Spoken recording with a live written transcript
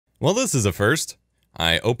Well, this is a first.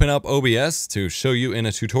 I open up OBS to show you in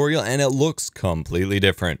a tutorial and it looks completely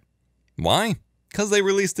different. Why? Because they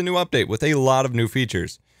released a new update with a lot of new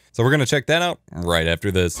features. So we're going to check that out right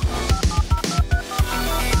after this.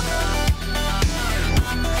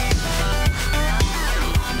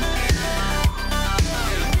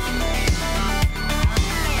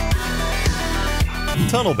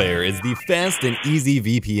 TunnelBear is the fast and easy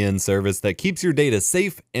VPN service that keeps your data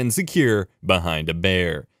safe and secure behind a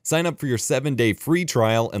bear. Sign up for your 7-day free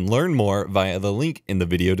trial and learn more via the link in the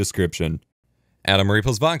video description. Adam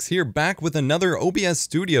EposVox here, back with another OBS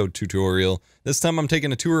Studio tutorial. This time I'm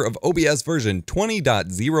taking a tour of OBS version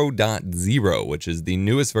 20.0.0, which is the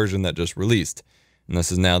newest version that just released. And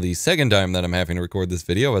this is now the second time that I'm having to record this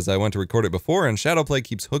video, as I went to record it before and Shadowplay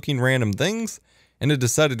keeps hooking random things, and it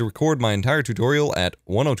decided to record my entire tutorial at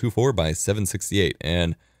 1024 by 768.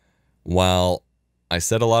 And while I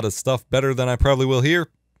said a lot of stuff better than I probably will here,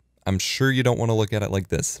 I'm sure you don't want to look at it like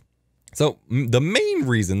this. So the main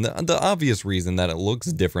reason, the obvious reason that it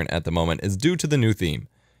looks different at the moment is due to the new theme.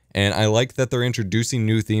 And I like that they're introducing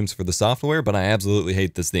new themes for the software, but I absolutely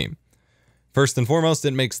hate this theme. First and foremost,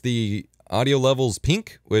 it makes the audio levels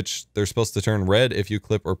pink, which they're supposed to turn red if you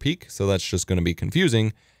clip or peak, so that's just going to be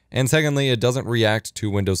confusing. And secondly, it doesn't react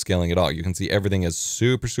to window scaling at all. You can see everything is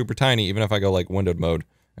super, super tiny, even if I go like windowed mode.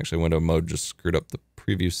 Actually, windowed mode just screwed up the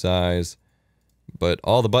preview size. But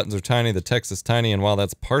all the buttons are tiny, the text is tiny, and while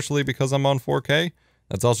that's partially because I'm on 4K,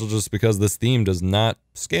 that's also just because this theme does not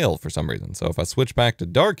scale for some reason. So if I switch back to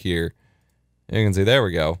dark here, you can see, there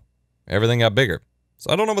we go. Everything got bigger.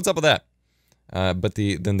 So I don't know what's up with that. But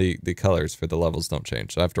then the colors for the levels don't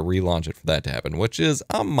change. So I have to relaunch it for that to happen, which is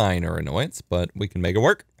a minor annoyance, but we can make it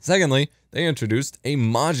work. Secondly, they introduced a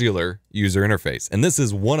modular user interface. And this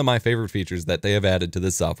is one of my favorite features that they have added to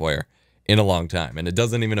this software in a long time. And it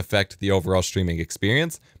doesn't even affect the overall streaming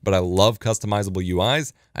experience, but I love customizable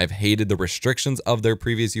UIs. I've hated the restrictions of their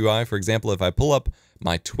previous UI. For example, if I pull up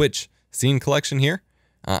my Twitch scene collection here,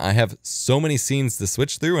 I have so many scenes to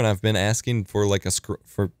switch through, and I've been asking for like a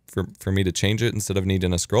for me to change it instead of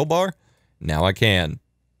needing a scroll bar. Now I can.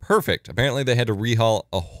 Perfect. Apparently they had to rehaul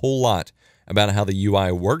a whole lot about how the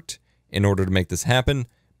UI worked in order to make this happen,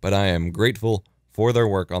 but I am grateful for their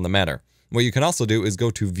work on the matter. What you can also do is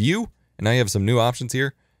go to View, and now you have some new options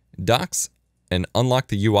here. Docs, and unlock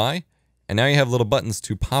the UI, and now you have little buttons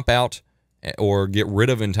to pop out or get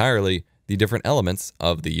rid of entirely the different elements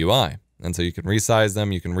of the UI. And so you can resize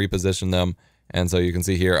them, you can reposition them, and so you can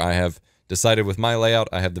see here I have decided with my layout,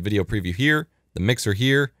 I have the video preview here, the mixer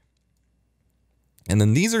here, and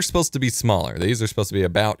then these are supposed to be smaller. These are supposed to be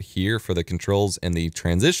about here for the controls and the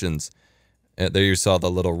transitions. There you saw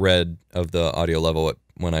the little red of the audio level.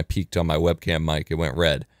 When I peaked on my webcam mic, it went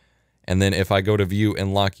red. And then if I go to View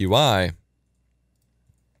and Lock UI,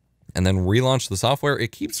 and then relaunch the software,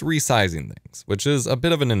 it keeps resizing things, which is a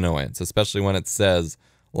bit of an annoyance, especially when it says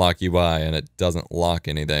Lock UI and it doesn't lock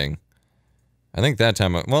anything. I think that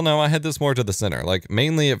time, well, no, I had this more to the center. Like,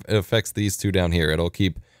 mainly it affects these two down here. It'll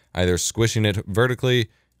keep either squishing it vertically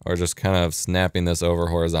or just kind of snapping this over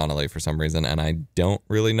horizontally for some reason, and I don't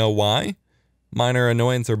really know why. Minor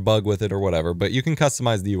annoyance or bug with it or whatever, but you can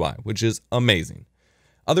customize the UI, which is amazing.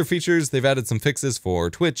 Other features, they've added some fixes for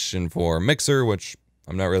Twitch and for Mixer, which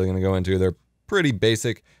I'm not really going to go into. They're pretty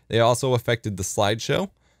basic. They also affected the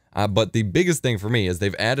slideshow. But the biggest thing for me is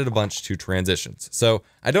they've added a bunch to transitions. So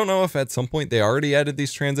I don't know if at some point they already added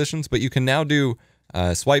these transitions, but you can now do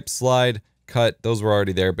swipe, slide, cut. Those were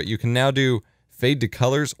already there, but you can now do fade to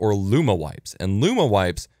colors or Luma wipes. And Luma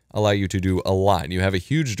wipes allow you to do a lot. You have a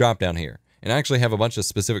huge drop down here. And I actually have a bunch of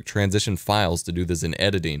specific transition files to do this in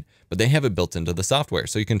editing, but they have it built into the software.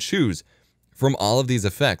 So you can choose from all of these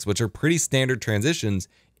effects, which are pretty standard transitions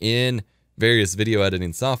in various video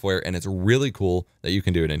editing software, and it's really cool that you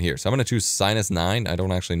can do it in here. So I'm going to choose Sinus 9. I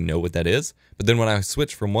don't actually know what that is, but then when I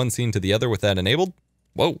switch from one scene to the other with that enabled,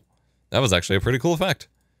 whoa, that was actually a pretty cool effect.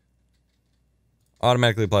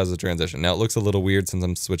 Automatically applies the transition. Now it looks a little weird since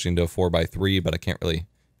I'm switching to a 4:3, but I can't really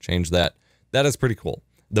change that. That is pretty cool.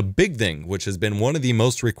 The big thing, which has been one of the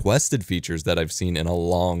most requested features that I've seen in a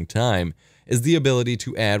long time, is the ability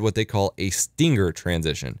to add what they call a stinger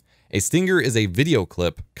transition. A stinger is a video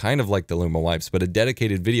clip, kind of like the Luma wipes, but a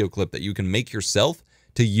dedicated video clip that you can make yourself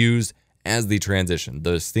to use as the transition.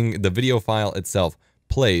 The video file itself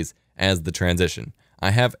plays as the transition.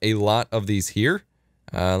 I have a lot of these here.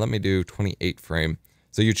 Let me do 28 frame.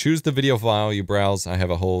 So you choose the video file, you browse, I have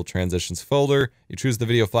a whole transitions folder, you choose the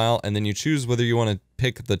video file, and then you choose whether you want to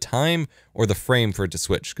pick the time or the frame for it to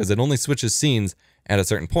switch, because it only switches scenes at a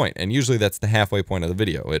certain point, and usually that's the halfway point of the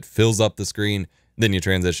video. It fills up the screen, then you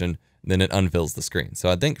transition, then it unfills the screen. So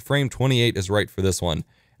I think frame 28 is right for this one.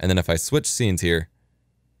 And then if I switch scenes here,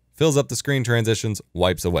 fills up the screen transitions,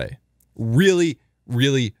 wipes away. Really,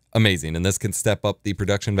 really amazing. And this can step up the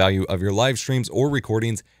production value of your live streams or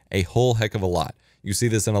recordings a whole heck of a lot. You see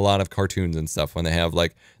this in a lot of cartoons and stuff when they have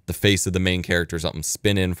like the face of the main character or something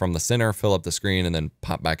spin in from the center, fill up the screen, and then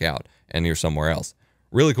pop back out, and you're somewhere else.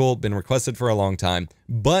 Really cool, been requested for a long time,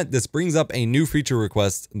 but this brings up a new feature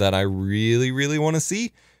request that I really, really want to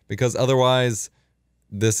see, because otherwise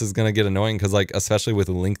this is going to get annoying, because like especially with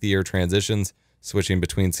lengthier transitions, switching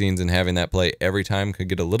between scenes and having that play every time could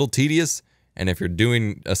get a little tedious. And if you're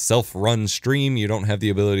doing a self-run stream, you don't have the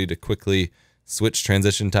ability to quickly switch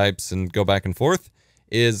transition types and go back and forth,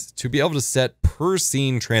 is to be able to set per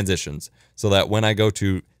scene transitions so that when I go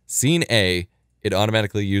to scene A, it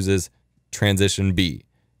automatically uses transition B.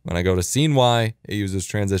 When I go to scene Y, it uses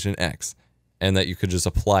transition X, and that you could just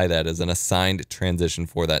apply that as an assigned transition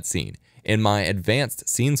for that scene. In my advanced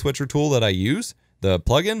scene switcher tool that I use, the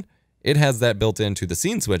plugin, it has that built into the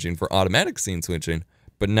scene switching for automatic scene switching,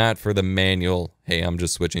 but not for the manual, hey, I'm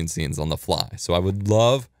just switching scenes on the fly. So I would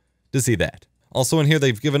love to see that. Also in here,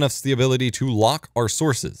 they've given us the ability to lock our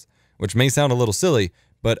sources, which may sound a little silly,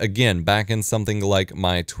 but again, back in something like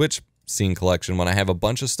my Twitch scene collection, when I have a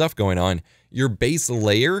bunch of stuff going on, your base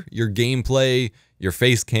layer, your gameplay, your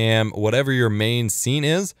face cam, whatever your main scene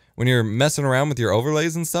is, when you're messing around with your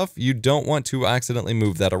overlays and stuff, you don't want to accidentally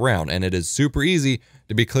move that around. And it is super easy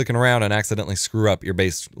to be clicking around and accidentally screw up your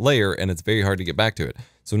base layer, and it's very hard to get back to it.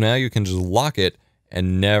 So now you can just lock it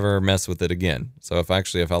and never mess with it again. So if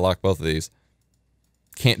I lock both of these,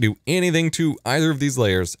 can't do anything to either of these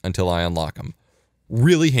layers until I unlock them.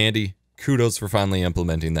 Really handy. Kudos for finally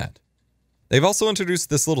implementing that. They've also introduced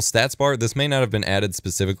this little stats bar. This may not have been added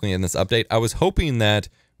specifically in this update. I was hoping that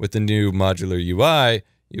with the new modular UI,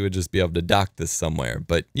 you would just be able to dock this somewhere,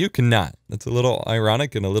 but you cannot. That's a little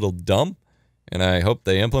ironic and a little dumb, and I hope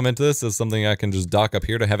they implement this as something I can just dock up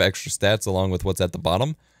here to have extra stats along with what's at the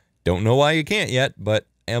bottom. Don't know why you can't yet, but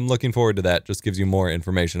am looking forward to that. Just gives you more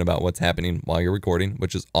information about what's happening while you're recording,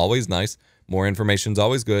 which is always nice. More information is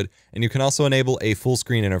always good. And you can also enable a full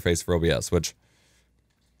screen interface for OBS, which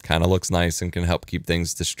kind of looks nice and can help keep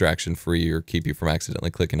things distraction free or keep you from accidentally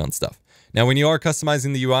clicking on stuff. Now, when you are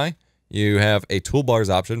customizing the UI, you have a toolbars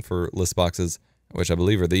option for list boxes, which I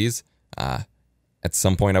believe are these. At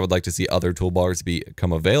some point, I would like to see other toolbars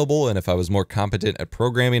become available. And if I was more competent at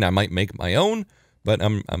programming, I might make my own, but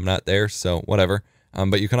I'm not there, so whatever.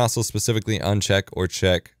 But you can also specifically uncheck or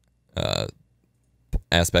check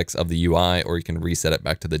aspects of the UI, or you can reset it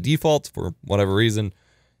back to the default for whatever reason.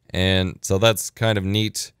 And so that's kind of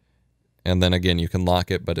neat. And then again, you can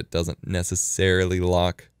lock it, but it doesn't necessarily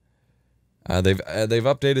lock. They've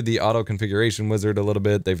updated the auto configuration wizard a little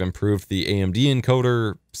bit. They've improved the AMD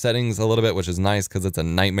encoder settings a little bit, which is nice because it's a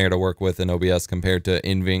nightmare to work with in OBS compared to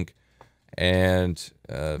NVENC. And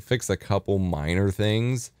fixed a couple minor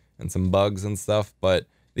things and some bugs and stuff, but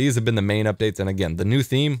these have been the main updates. And again, the new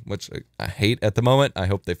theme, which I hate at the moment, I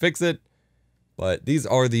hope they fix it, but these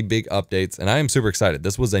are the big updates, and I am super excited.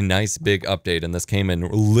 This was a nice big update, and this came in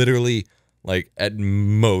literally like at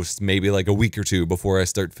most maybe like a week or two before I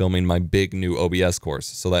start filming my big new OBS course.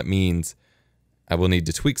 So that means I will need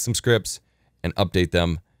to tweak some scripts and update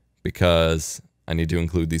them because I need to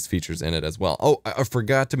include these features in it as well. Oh, I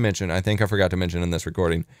forgot to mention, I think I forgot to mention in this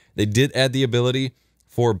recording, they did add the ability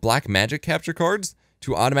for Blackmagic capture cards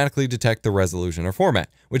to automatically detect the resolution or format,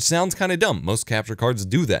 which sounds kind of dumb. Most capture cards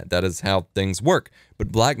do that. That is how things work.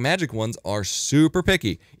 But Blackmagic ones are super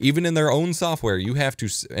picky. Even in their own software, you have to,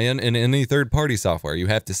 and in any third-party software, you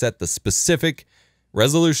have to set the specific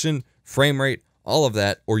resolution, frame rate, all of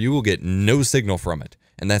that, or you will get no signal from it.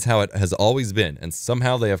 And that's how it has always been. And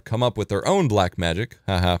somehow they have come up with their own Blackmagic,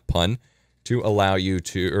 haha, pun, to allow you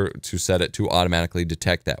to set it to automatically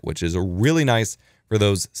detect that, which is a really nice for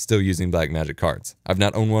those still using Blackmagic cards. I've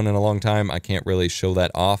not owned one in a long time. I can't really show that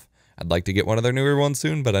off. I'd like to get one of their newer ones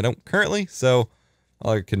soon, but I don't currently, so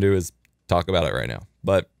all I can do is talk about it right now.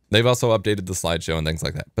 But they've also updated the slideshow and things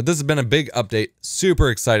like that. But this has been a big update. Super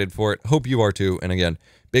excited for it. Hope you are too. And again,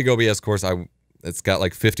 big OBS course. It's got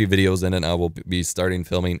like 50 videos in it. I will be starting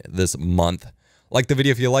filming this month. Like the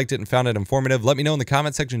video if you liked it and found it informative. Let me know in the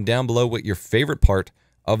comment section down below what your favorite part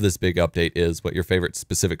of this big update is, what your favorite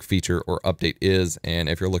specific feature or update is, and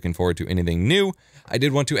if you're looking forward to anything new. I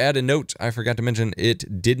did want to add a note. I forgot to mention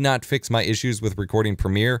it did not fix my issues with recording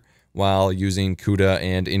Premiere while using CUDA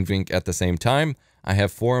and NVENC at the same time. I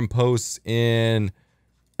have forum posts in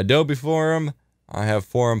Adobe forum. I have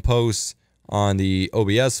forum posts on the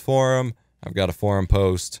OBS forum. I've got a forum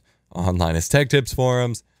post on Linus Tech Tips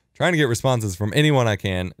forums. trying to get responses from anyone I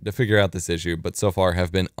can to figure out this issue, but so far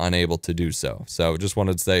have been unable to do so. So just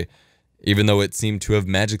wanted to say, even though it seemed to have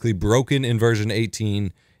magically broken in version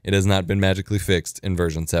 18, it has not been magically fixed in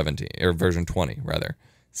version 17, or version 20, rather.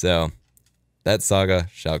 So that saga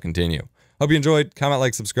shall continue. Hope you enjoyed. Comment,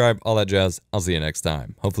 like, subscribe, all that jazz. I'll see you next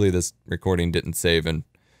time. Hopefully this recording didn't save in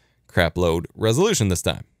crap load resolution this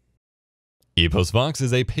time. EposVox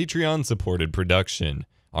is a Patreon-supported production.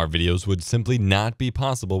 Our videos would simply not be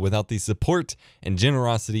possible without the support and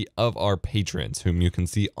generosity of our patrons, whom you can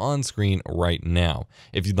see on screen right now.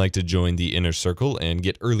 If you'd like to join the inner circle and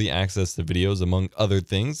get early access to videos among other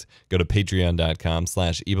things, go to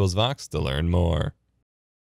patreon.com/EposVox to learn more.